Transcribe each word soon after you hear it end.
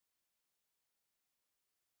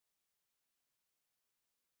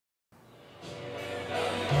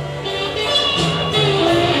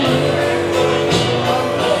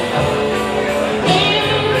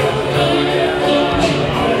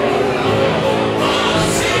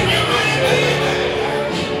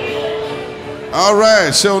All right,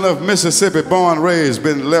 sure enough, Mississippi, born and raised,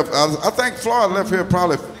 been left. I think Floyd left here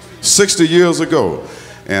probably 60 years ago.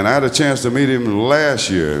 And I had a chance to meet him last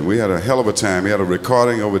year, and we had a hell of a time. He had a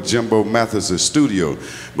recording over at Jimbo Mathis's studio.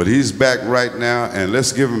 But he's back right now, and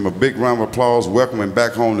let's give him a big round of applause. Welcome him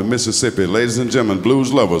back home to Mississippi. Ladies and gentlemen,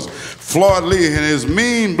 blues lovers, Floyd Lee and his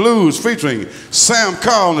Mean Blues featuring Sam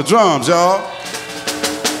Carr on the drums, y'all.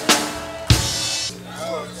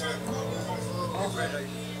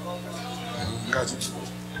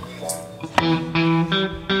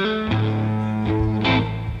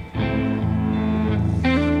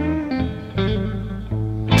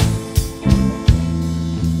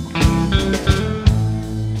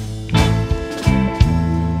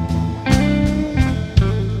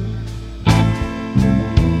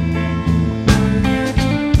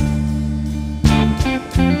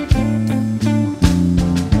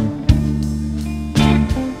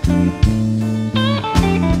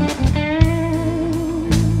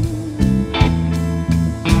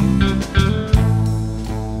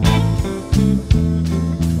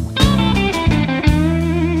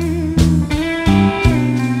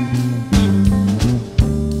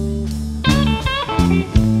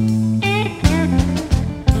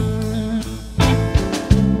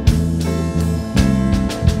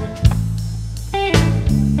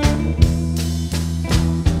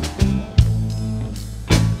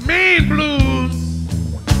 Blues.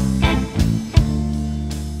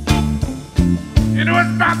 You know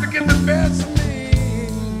it's about to get the best of me.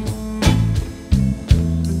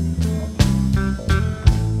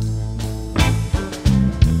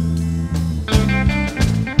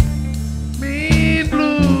 Mean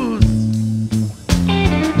blues.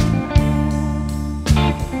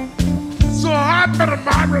 So hot for the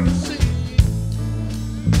Margaret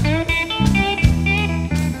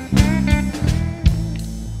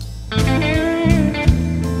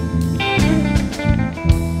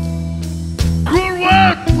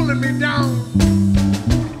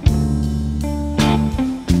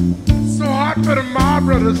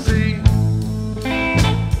to see.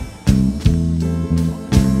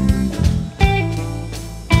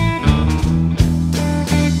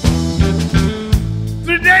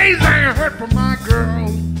 3 days I ain't heard from my girl.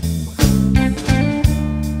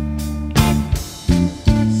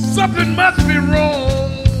 Something must be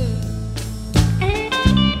wrong.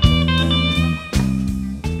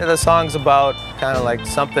 Yeah, the song's about kind of like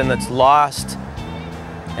something that's lost,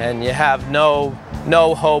 and you have no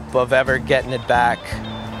hope of ever getting it back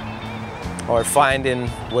or finding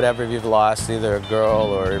whatever you've lost, either a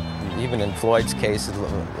girl or even in Floyd's case,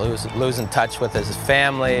 losing touch with his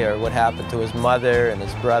family or what happened to his mother and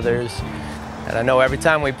his brothers. And I know every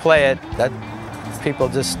time we play it, that people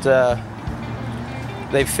just,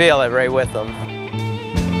 they feel it right with them.